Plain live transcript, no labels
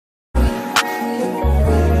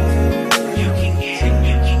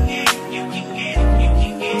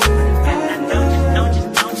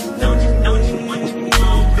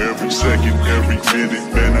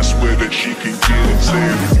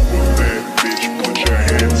What's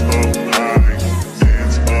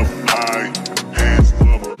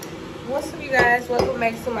up, you guys? Welcome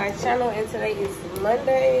back to my channel, and today is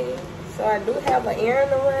Monday, so I do have an errand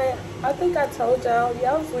to run. I think I told y'all, with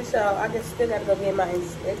y'all, I just still gotta go get my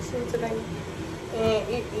inspection today, and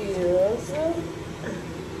it is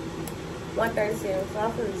 1:37. So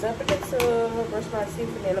I'm gonna jump in the tub, brush my teeth,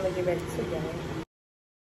 and then I'm gonna get back to y'all.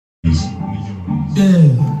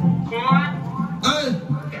 Hey,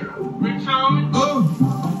 Rich on. Oh,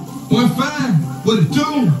 1-5. What it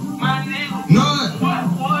do? My nigga. Nod.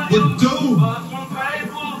 What it do?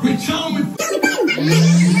 Rich on me.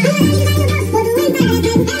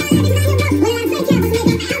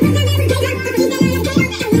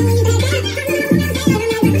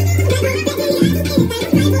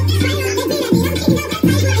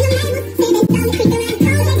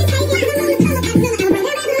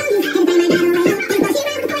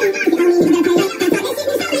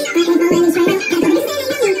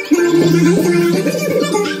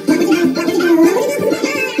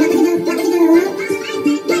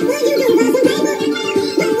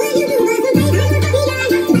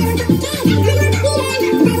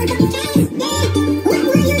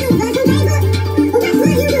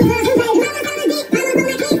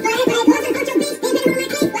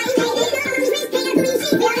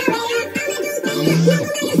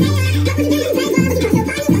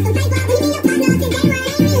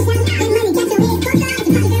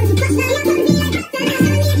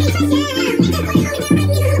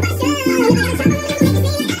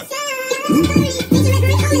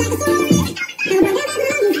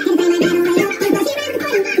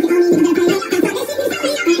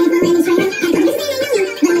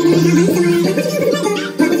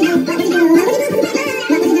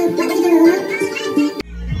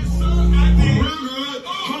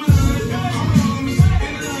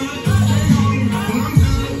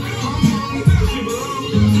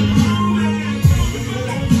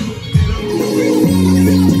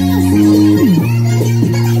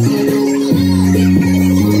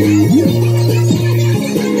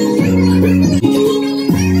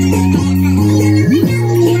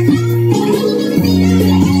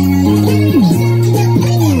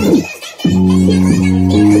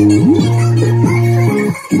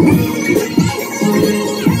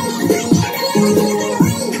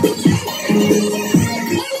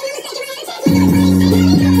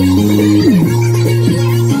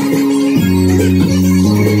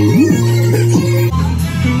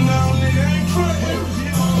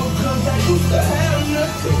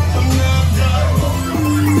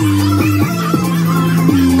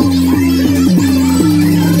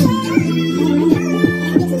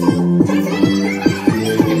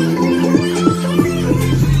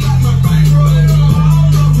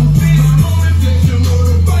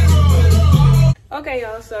 Okay,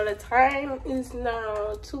 y'all, so the time is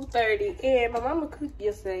now 2:30, and my mama cooked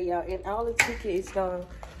yesterday, y'all, and all the chicken is gone.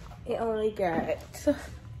 It only got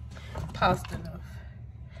pasta enough.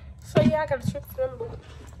 So yeah, I got a trip for them.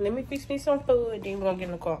 Let me fix me some food, then we're gonna get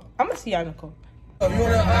in the car. I'm gonna see y'all in the car. You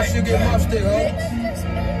wanna ask you get my stick, huh?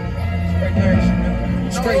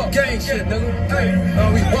 Straight gang shit, nigga. Hey,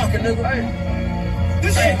 we rockin', nigga. Hey.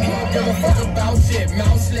 Hey, I don't give a fuck about shit,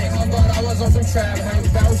 mouth slick. I thought I was on some trap, ain't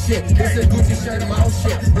about shit. This is Gucci shirt, mouth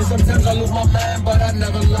shit. And sometimes I lose my mind, but I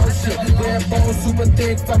never lost shit. Red bone, super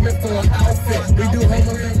thick, fucking for an outfit. We do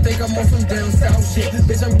homo and think I'm on some damn south shit.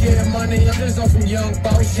 Bitch, I'm getting money, I'm just on some young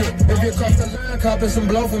boss shit. If you cross the line, copping some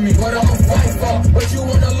blow for me. What I'ma fight for? What you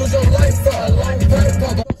wanna lose your life for? A long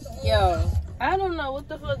paper. Yo, I don't know what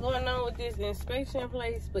the fuck going on with this inspection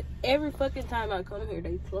place, but every fucking time I come here,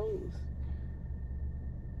 they close.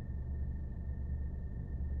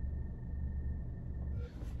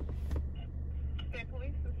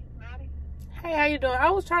 Hey, how you doing?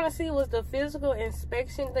 I was trying to see, was the physical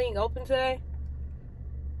inspection thing open today?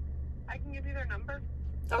 I can give you their number.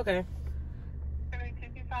 Okay.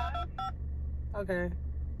 7225. Okay.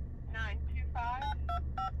 925.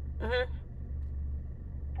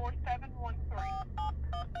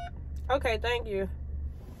 4713. Okay, thank you.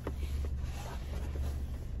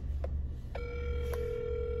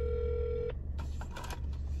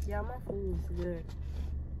 Yeah, my food is good.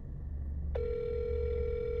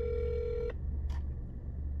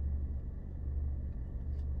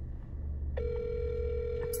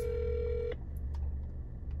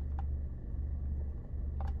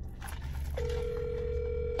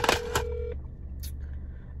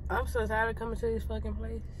 I'm so tired of coming to this fucking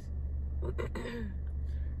place.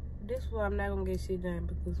 This is why I'm not gonna get shit done,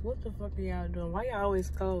 because what the fuck are y'all doing? Why y'all always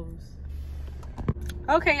closed?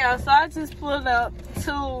 Okay, y'all, so I just pulled up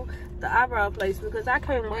to the eyebrow place because I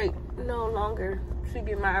can't wait no longer to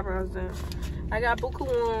get my eyebrows done. I got buku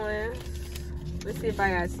ones. Let's see if I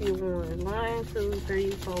got C1. 1, 2,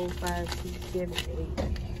 3, 4, 5, 6, 7,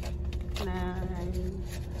 8, 9,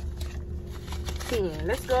 10.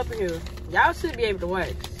 Let's go up here. Y'all should be able to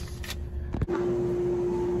watch.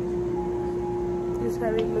 This is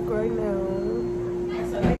how they look right now.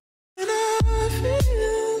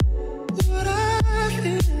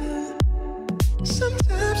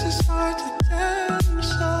 Sometimes it's hard to tell you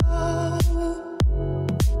so.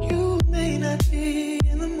 You may not be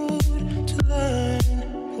in the mood to learn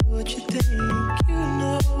what you think you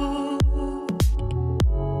know.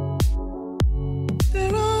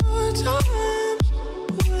 There are times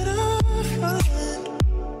when I find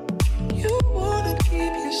you wanna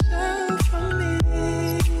keep yourself from me.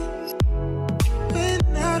 When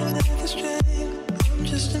I don't have the strength, I'm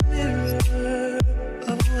just a mirror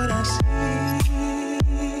of what I see.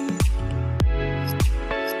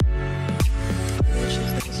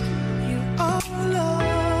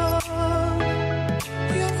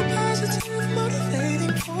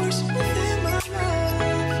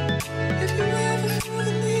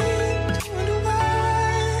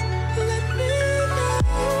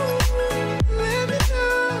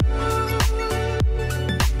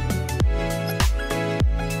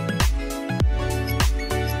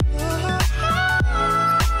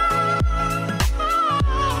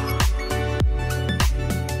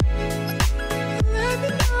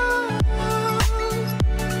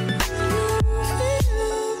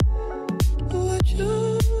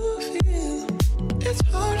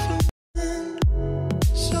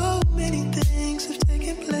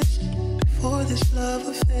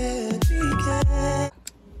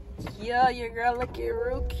 Yeah, your girl looking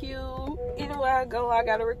real cute. Anywhere I go, I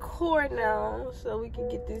gotta record now so we can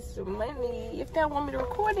get this some money. If they don't want me to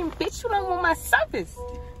record, then bitch, you don't want my service.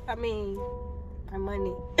 I mean, my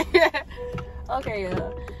money. Okay,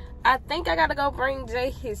 I think I gotta go bring Jay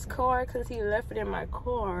his car because he left it in my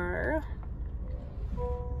car.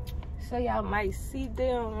 So y'all might see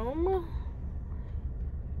them.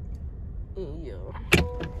 Yeah.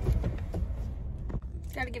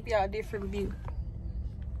 Gotta give y'all a different view.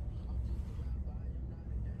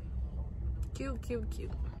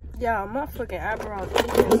 Cute. Y'all, my fucking eyebrows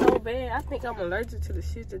itching so bad. I think I'm allergic to the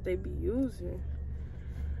shit that they be using.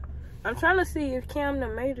 I'm trying to see if Cam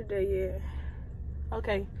done made it there yet.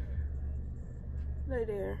 Okay. Lay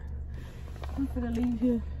there. I'm finna leave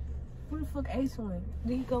here. Where the fuck Ace went?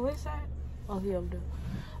 Did he go inside? Oh, he up there.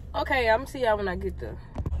 Okay, I'm gonna see y'all when I get there.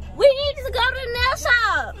 We need to go to the nail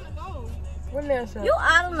shop. What nail shop? You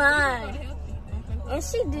out of line. And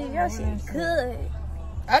she did your shit good.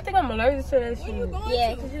 I think I'm allergic to that shit.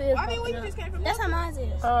 Yeah, because you is. That's how mine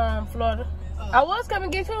is. Florida. I was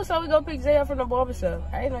coming to get you, so we go pick Jay up from the barber shop.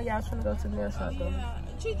 I didn't know y'all was trying to go to the nail shop though. Yeah,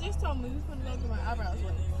 she just told me we was gonna go get my eyebrows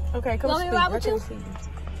wet. Okay, come Want me speak. to ride I with you? can't see you.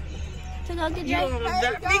 To go get You Jay?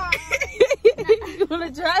 wanna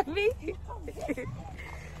drive me? You wanna drive me?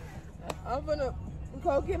 I'm gonna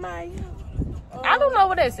go get my. I don't know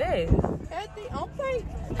what that says. Okay.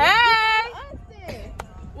 Hey!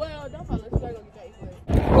 Well, don't follow. Let's go get Jay.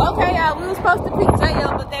 Okay, y'all, we was supposed to pick Jay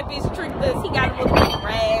up, but that bitch tricked us. He got a little bit of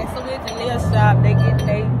rag, so we're at the nail shop. They get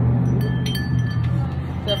their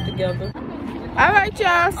stuff together. All right,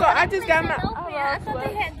 y'all. So I just got my. I thought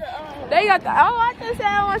they had the. They got the. Oh, I just said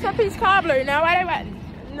I want some peach cobbler. Now why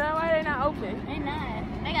they not open? They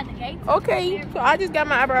not. They got the cake. Okay, so I just got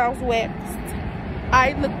my eyebrows waxed.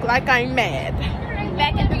 I look like I'm mad.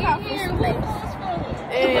 Back at the coffee place.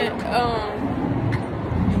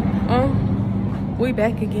 And we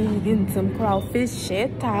back again getting some crawfish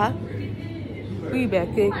shanta. We back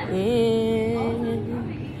again.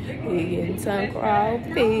 We getting some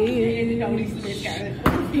crawfish.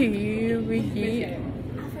 Here we get.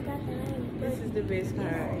 This is the best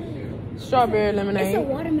kind. Strawberry lemonade. It's a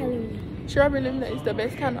watermelon. Strawberry lemonade is the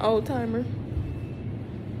best kind of old timer.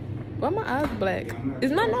 Why my eyes black?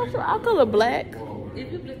 Is my natural eye color black?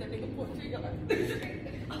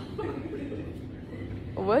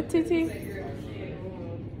 What, TT?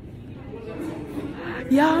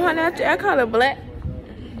 Y'all, my natural eye color black.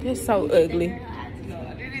 It's so ugly.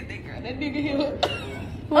 That nigga here.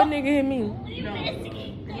 What nigga hit me?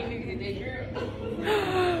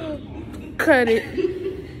 Cut it.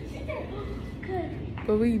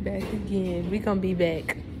 But we back again. We gonna be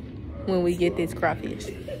back when we get this crawfish.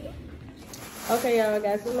 Okay, y'all, I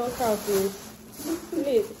got some more crawfish.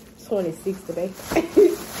 It's 26 today.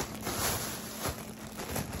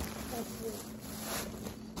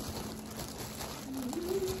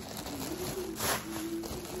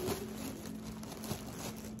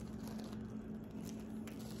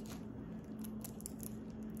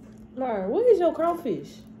 car. Where is your crawfish?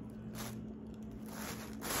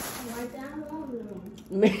 Right down the road.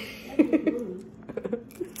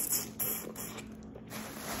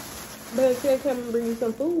 But can come and bring you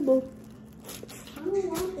some food, boo. I don't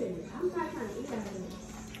want it. I'm not trying to eat out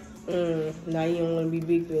of it. Now you don't want to be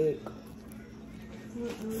big bag.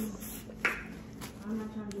 I'm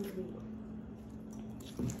not trying to be big.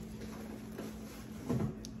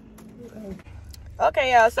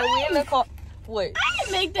 Okay, y'all. So we in the car. What? I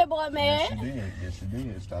didn't make that boy mad. Yes, you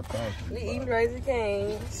did. Stop talking. We eating Raising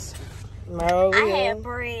Cane's. Over I here. had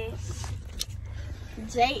bread.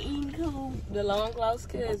 Jay eating cool. The long lost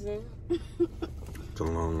cousin. The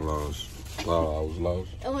long lost. Oh, I was lost.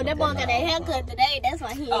 Oh, that boy got a haircut today. That's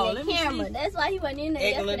why he in Oh, the let me camera. see. That's why he wasn't in there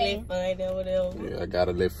Acting a yesterday. little fun or whatever. Yeah, I got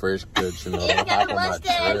a little fresh cut, you know. He got the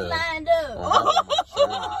mustache lined up.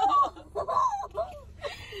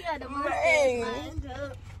 He got the mustache lined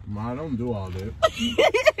up. Ma, don't do all that. I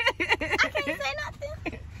can't say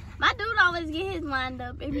nothing. My dude always get his lined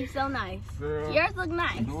up. It be so nice. Girl, Yours look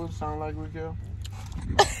nice. do it sound like we care?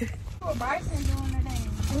 What Bryson doing today?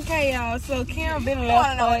 Okay, y'all. So Kim been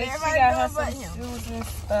left us. She got her some shoes and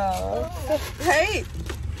stuff. Hey.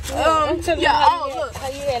 Look. Look. How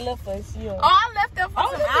you had left us? Yeah. Oh, I left them for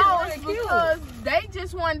some this is hours really cute. because they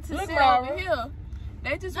just wanted to Look, sit Barbara. over here.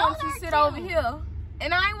 They just Those wanted to are sit cute. over here.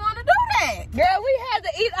 And I ain't want to do that. Girl, we had to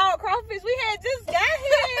eat all crawfish. We had just got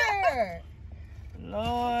here.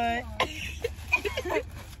 Lord.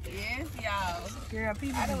 Yes, y'all. Girl,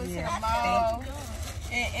 people I done went to be the mall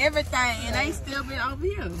and everything, and they still been over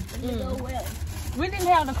here. Go well. We didn't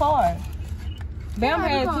have the car. Bam had the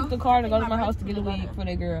had car? took the car to go to my house to get a wig for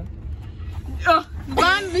that girl.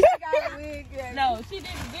 Mine, she got a wig. No, she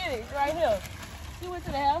didn't get it. It's right here. She went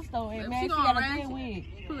to the house store and man, she got a ratchet, good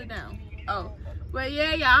wig. pull it down. Oh. Well,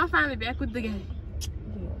 yeah, y'all, I'm finally back with the game.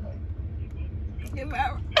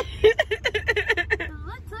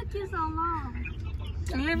 What took you so long?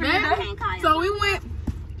 So we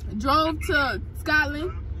drove to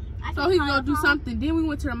Scotland. So he gonna do something. Then we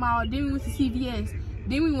went to the mall. Then we went to CVS.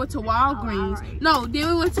 Then we went to Walgreens. No, then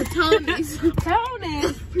we went to Tony's. Tony.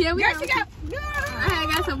 Yeah, we Girl, got, she got. I had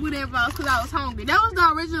got some Woody balls because I was hungry. That was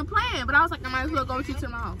the original plan, but I was like, I might as well go with you to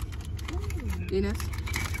my house. Dennis.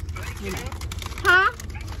 You know. Huh?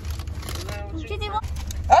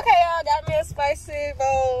 Okay, y'all got me a spicy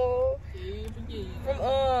bowl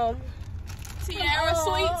from Tierra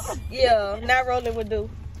Sweets. Yeah, not rolling with do.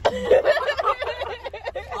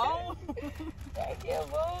 Oh. Thank you,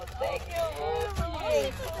 boo. Thank you, boo.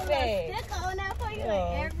 Stick on that for you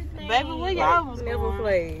and everything. Baby, where y'all was never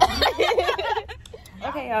played.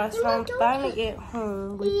 Okay, y'all, so I'm finally at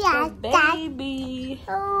home with the baby.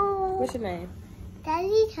 Oh, What's your name?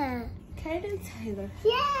 Daddy her. Kaden Taylor.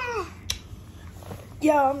 Yeah.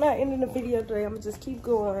 Y'all, I'm not ending the video today. I'm gonna just keep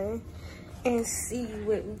going and see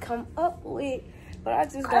what we come up with. But I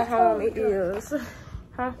just got home. It is.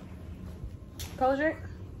 Huh? Cold drink?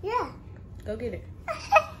 Yeah. Go get it.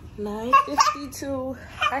 9:52.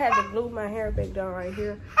 I had to glue my hair back down right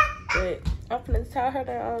here. But I'm gonna tie her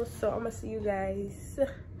down. So I'm gonna see you guys.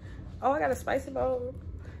 Oh, I got a spicy bowl.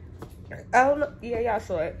 I don't know. Yeah, y'all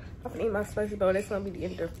saw it. I'm gonna eat my spicy bowl. That's gonna be the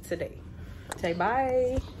end of today. Say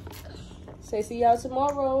bye. Say see y'all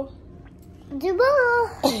tomorrow. No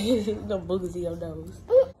boogers in your nose.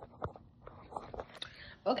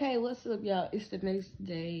 Okay, what's up, y'all? It's the next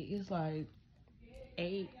day. It's like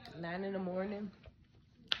 8, 9 in the morning.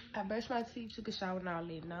 I brushed my teeth, took a shower, and all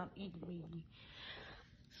that. Now I'm eating me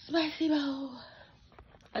spicy bowl.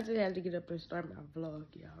 I just had to get up and start my vlog,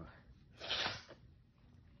 y'all.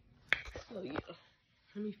 So yeah,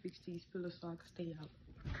 let me fix these pillows so I can stay out.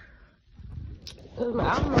 I don't know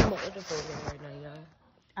what my other phone is right now, y'all.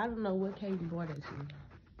 I don't know what Kaden bought us.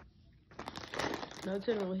 No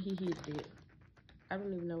telling what he hit it. I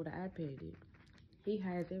don't even know what the iPad is. He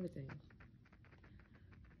hides everything.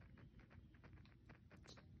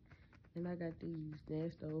 And I got these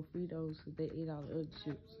nasty old Fritos because they ate all the other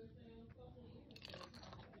chips.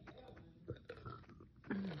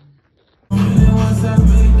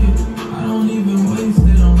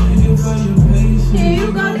 Here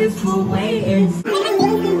you go, this food waiting.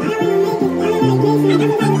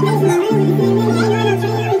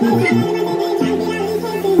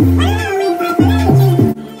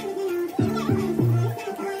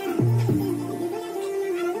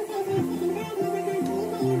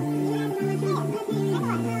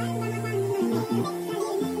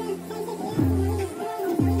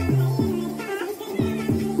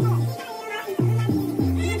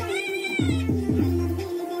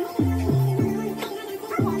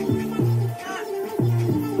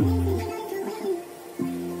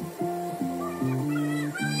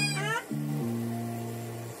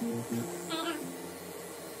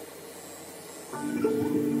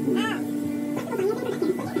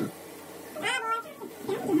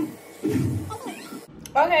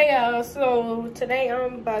 Okay, y'all, so today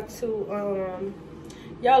I'm about to,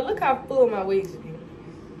 y'all look how full my wigs are.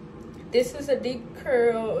 This is a deep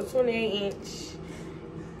curl, 28-inch.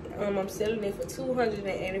 I'm selling it for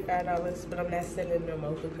 $285, but I'm not selling it no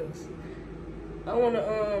more because I want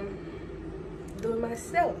to, do it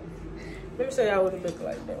myself. Let me show y'all what it looks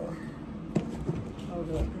like though. Hold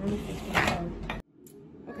up, let me fix this out.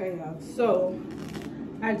 Okay, y'all, so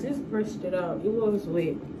I just brushed it out. It was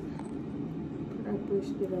wet. I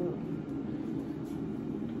brushed it out.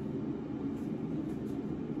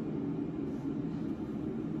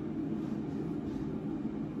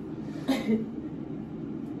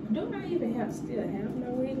 Don't I even still have my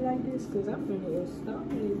wig like this? Cause I'm gonna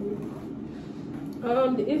stop it.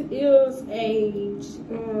 It is a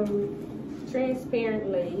transparent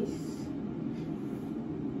lace.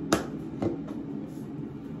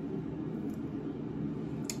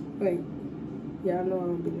 Wait, y'all know I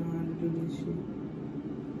don't be knowing how to do this shit.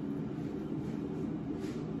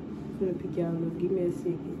 I'm gonna pick y'all up. Give me a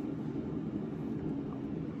second.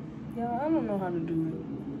 Y'all, I don't know how to do it.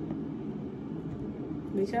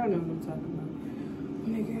 But y'all know what I'm talking about.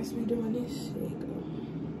 When they guys be doing this shit,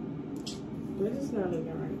 but it's not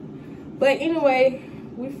looking right. But anyway,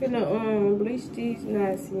 we finna bleach these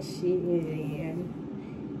knots and shit, and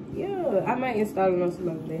yeah, I might install it on some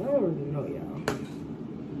other day. I don't really know, y'all.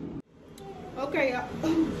 Okay, y'all.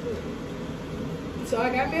 So I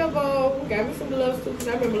got me a bowl, got me some gloves too, because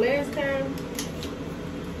I remember last time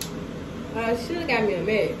I should have got me a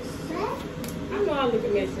mess. I know I look a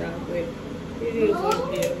mess, y'all, but it is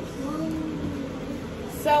what it is.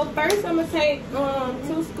 So first I'm gonna take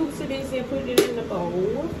 2 scoops of this and put it in the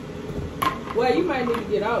bowl. Well, you might need to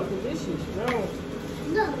get out because this shit's strong.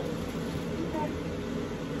 No.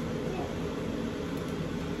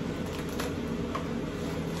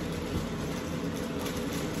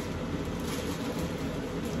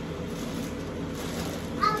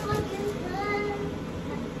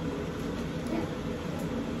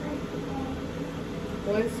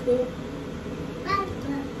 One scoop.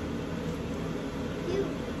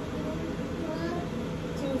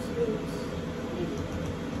 2 scoops.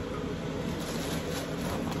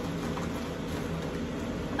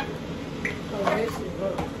 Oh, this is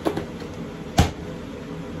rough.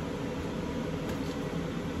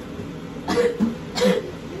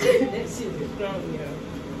 That shit is strong, y'all.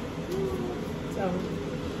 So,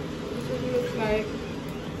 this is what it looks like.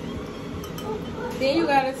 Then you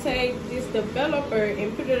gotta take this developer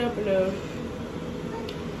and put it up in the.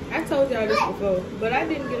 I told y'all this before, but I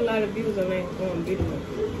didn't get a lot of views on that video.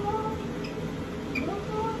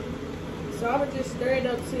 So I would just stir it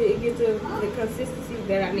up till it gets to the consistency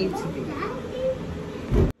that I need to be.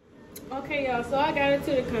 Okay, y'all, so I got it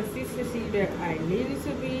to the consistency that I need it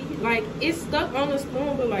to be. Like, it's stuck on the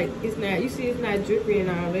spoon, but like, it's not, you see it's not drippy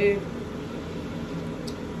and all that.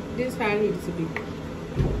 This is how I need it to be.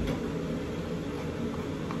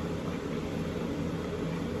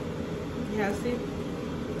 Yeah, see?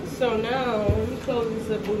 So now, let me close this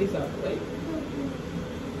up, pull this out, right?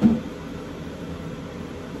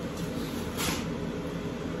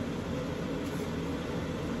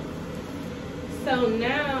 So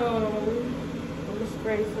now, I'm gonna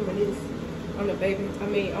spray some of this on the baby,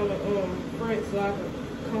 on the front so I can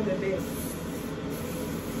comb it back.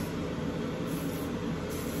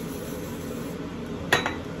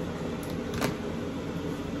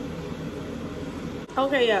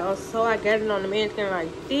 Okay, y'all, so I got it on the mannequin like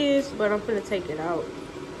this, but I'm gonna take it out.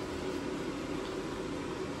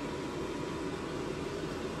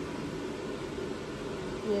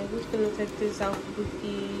 Yeah, we're gonna take this out with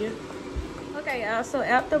you. Okay, y'all, so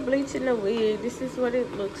after bleaching the wig, this is what it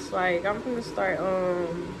looks like. I'm gonna start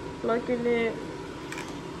plucking it.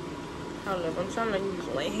 Hold up, I'm trying to use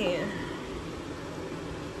one hand.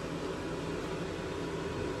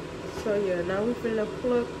 So yeah, now we're gonna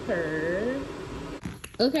pluck her.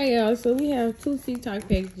 Okay, y'all, so we have 2 TikTok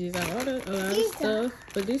packages. I ordered a lot of stuff,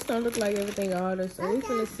 but this don't look like everything I ordered, so we're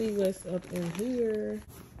gonna see what's up in here.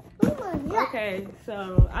 Okay,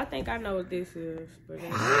 so I think I know what this is, but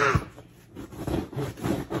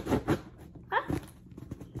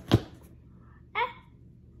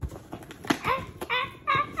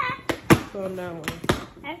calm down.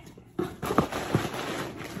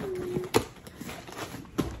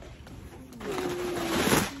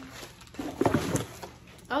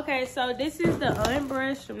 Okay, so this is the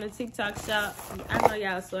unbrush from the TikTok shop. I know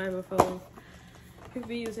y'all saw it before. People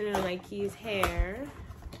be using it on my kids' hair.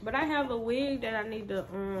 But I have a wig that I need to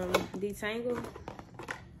detangle.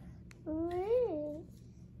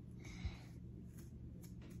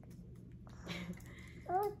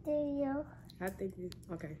 Oh, do you? I think it,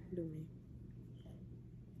 okay, do me.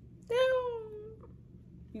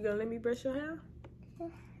 You gonna let me brush your hair?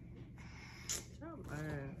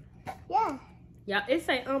 Yeah. Y'all, it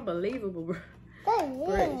say unbelievable, bro. Yeah.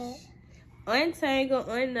 Brush. Untangle,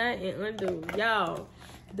 unknot, and undo. Y'all,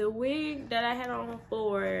 the wig that I had on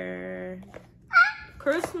for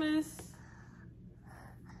Christmas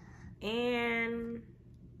and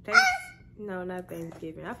no, not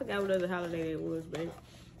Thanksgiving. I forgot what other holiday it was, but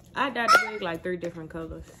I dyed the wig like 3 different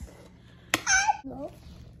colors. No.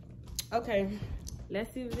 Okay,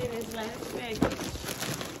 let's see what's in this last package.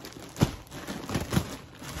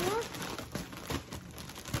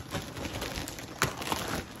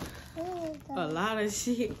 A lot of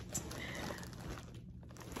shit.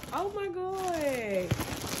 Oh my god.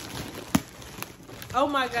 Oh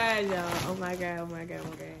my god, y'all. Oh my god, oh my god, oh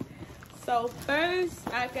my god. So first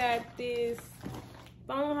I got this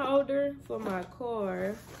phone holder for my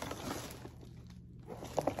car.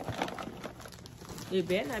 It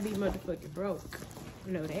better not be motherfucking broke.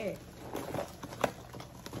 You know that.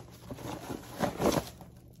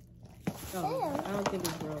 Oh, I don't think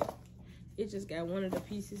it's broke. It just got one of the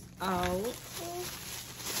pieces out.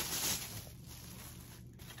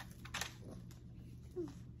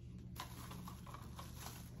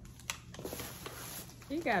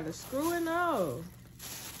 You gotta screw it off.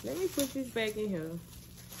 Let me put this back in here.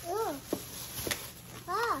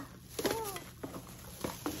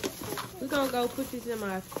 We're gonna go put this in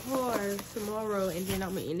my car tomorrow, and then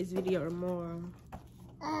I'm gonna end this video tomorrow.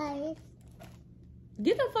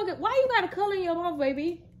 Get the fuck up. Why you got a color in your mouth,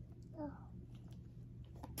 baby?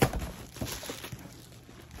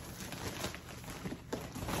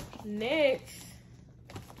 Next,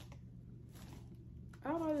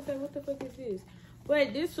 I was about to say, what the fuck is this?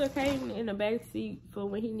 But this one came in the back seat for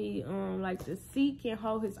when he need like the seat can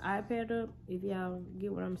hold his iPad up. If y'all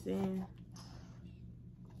get what I'm saying.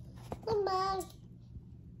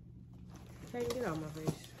 Hey, get out my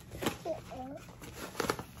face.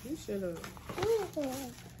 You should have.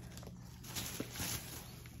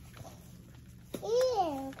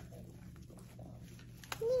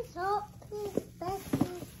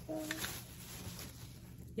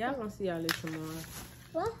 Y'all gonna see all this tomorrow.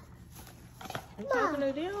 What? I'm talking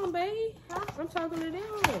to them, babe. I'm talking to them.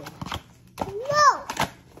 No.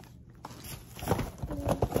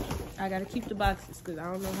 I gotta keep the boxes because I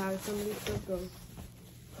don't know how some of this stuff goes.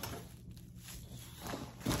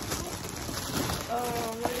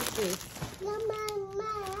 What is this?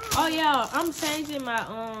 Oh yeah, I'm changing my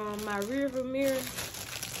my rear view mirror.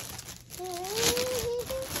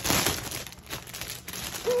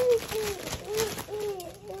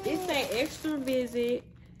 It's an extra visit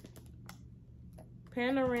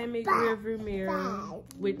panoramic rear view mirror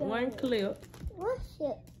with 1 clip. What's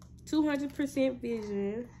it? 200%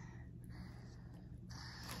 vision.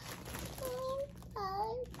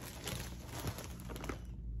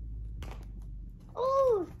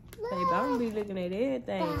 Oh, Babe, I'm gonna be looking at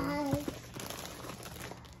everything.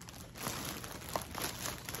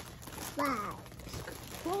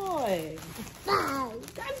 Boy.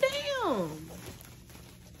 Goddamn.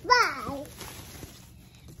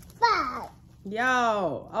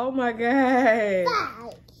 Yo, oh my god.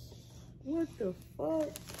 What the fuck?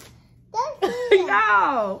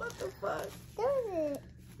 Yo, what the fuck?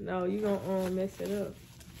 No, you gonna mess it up.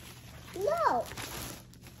 No.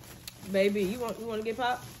 Baby, you want to get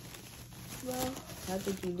popped? No. I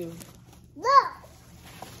think you do. No.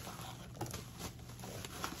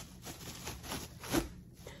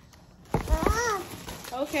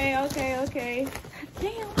 Okay.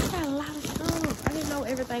 Damn, I got a lot of stuff. I didn't know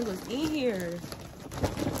everything was in here.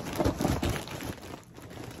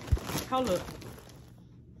 Hold up.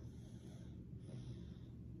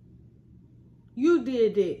 You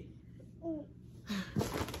did it.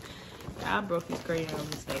 I broke his crayon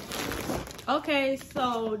mistake. Okay,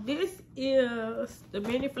 so this is the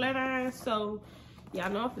mini flat iron. So y'all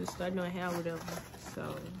know I'm gonna start doing hair, whatever.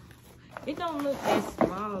 So it don't look as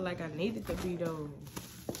small like I need it to be though.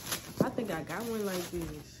 I think I got one like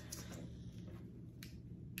this.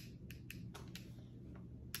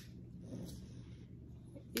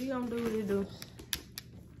 You gonna do what you do.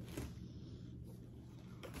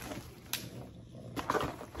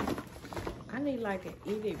 I need like an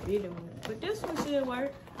itty bitty one, but this one should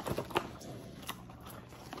work.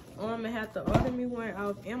 Or I'm gonna have to order me one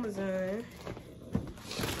off Amazon.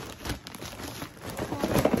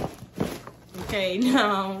 Okay,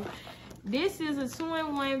 now this is a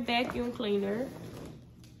 2-in-1 vacuum cleaner.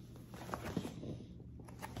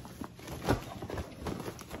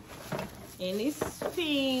 And it's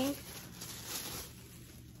pink.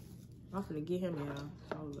 I'm finna get him, y'all.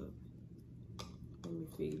 Hold up. Let me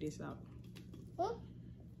figure this out.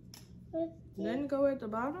 Doesn't it go at the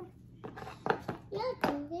bottom? Yeah,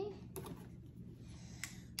 baby.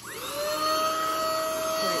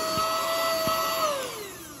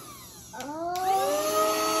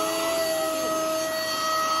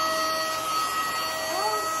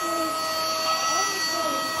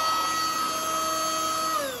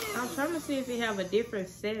 I'm trying to see if it have a different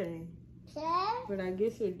setting, Yeah. but I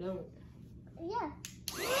guess it don't. Yeah.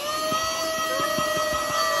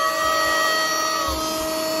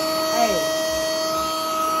 Hey.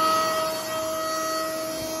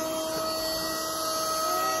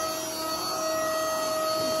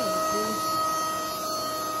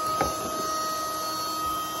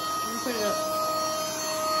 Put it up.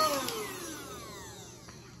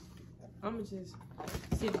 I'm gonna just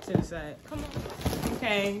sit it to the side. Come on.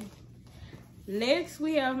 Okay. Next,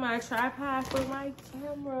 we have my tripod for my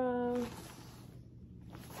camera.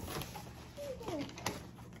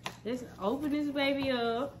 Let's open this baby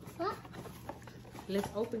up. What? Let's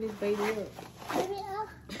open this baby up. Baby up.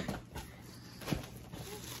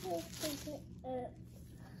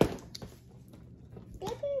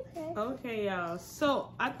 Okay, y'all.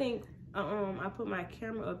 So I think I put my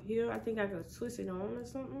camera up here. I think I could twist it on or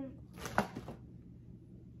something.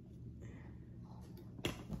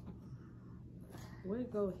 Where'd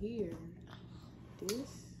it go here?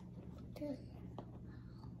 This?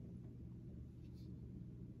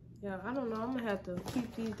 Yeah, I don't know. I'm gonna have to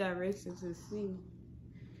keep these directions and see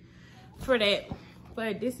for that.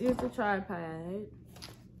 But this is the tripod.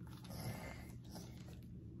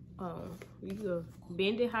 You can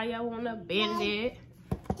bend it how y'all wanna bend it.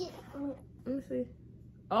 Let me see.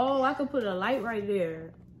 Oh, I can put a light right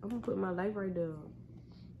there. I'm gonna put my light right there.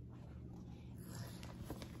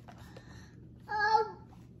 Oh,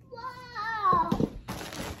 wow.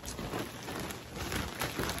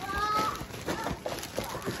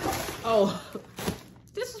 Oh,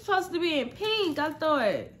 this was supposed to be in pink, I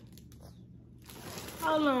thought.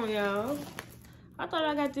 Hold on, y'all. I thought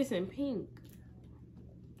I got this in pink.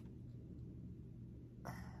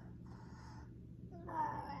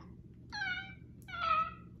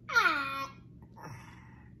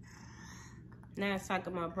 Now it's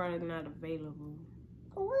talking about product not available.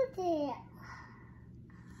 What's it?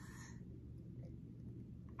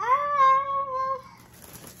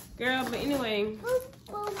 Girl, but anyway,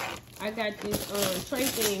 I got this tray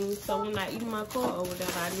thing, so when I eat my car or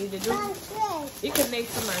whatever I need to do, it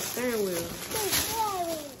connects to my steering wheel.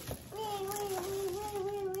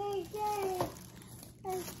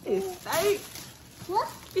 It's steak. What?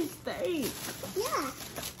 It's steak. Yeah.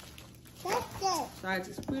 That's it. So I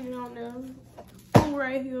just put it on there. Food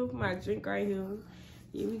right here, my drink right here.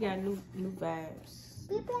 Yeah, we got new vibes.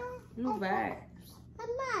 New vibes.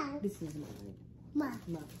 Mom. This is mine. Mom.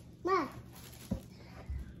 Mine. Mom.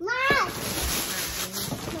 Mom.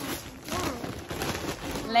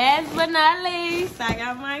 Last but not least, I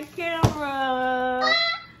got my camera.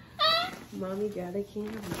 Mommy got a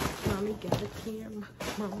camera. Mommy got a camera.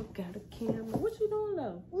 Mama got a camera. What you doing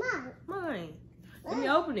though? Mom. Mine. Let me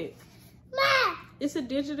open it. Mom. It's a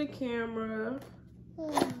digital camera.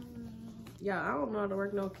 Yeah, I don't know how to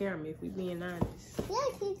work no camera if we being honest.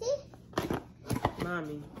 Yeah, Kiki.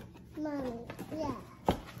 Mommy. Mommy. Yeah.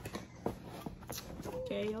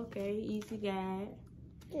 Okay. Easy guide.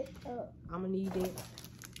 I'ma need it.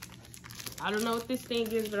 I don't know what this thing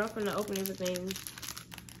is, but I'm finna open everything.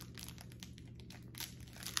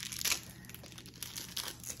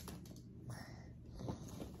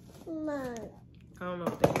 Mom. I don't know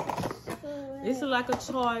what that is. This is like a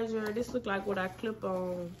charger. This look like what I clip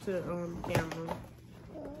on to the camera.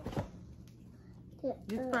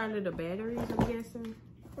 This is probably the batteries, I'm guessing.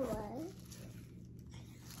 What?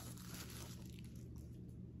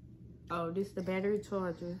 Oh, this is the battery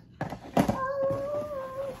charger.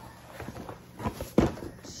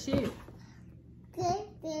 Shit.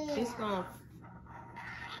 It's gonna...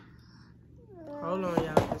 Hold on,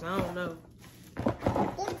 y'all, because I don't know.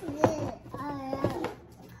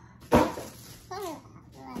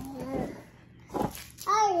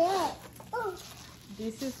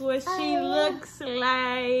 This is what she looks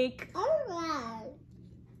like.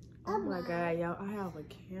 Oh my God, y'all, I have a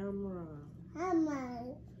camera.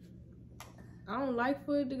 I don't like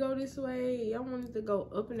for it to go this way. I want it to go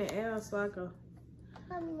up in the air so I can...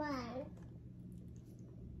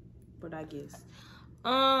 But I guess.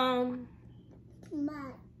 I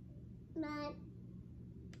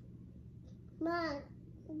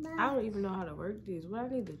don't even know how to work this. What I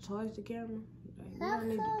need to charge the camera? Like, what I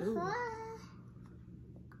need to do?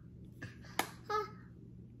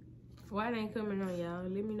 Why it ain't coming on, y'all?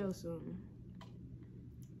 Let me know something.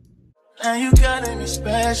 And you gotta be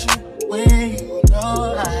special when you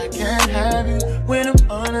know I can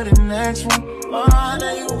next one. Oh,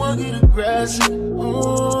 now you wanna get aggressive.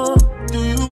 Ooh, do you?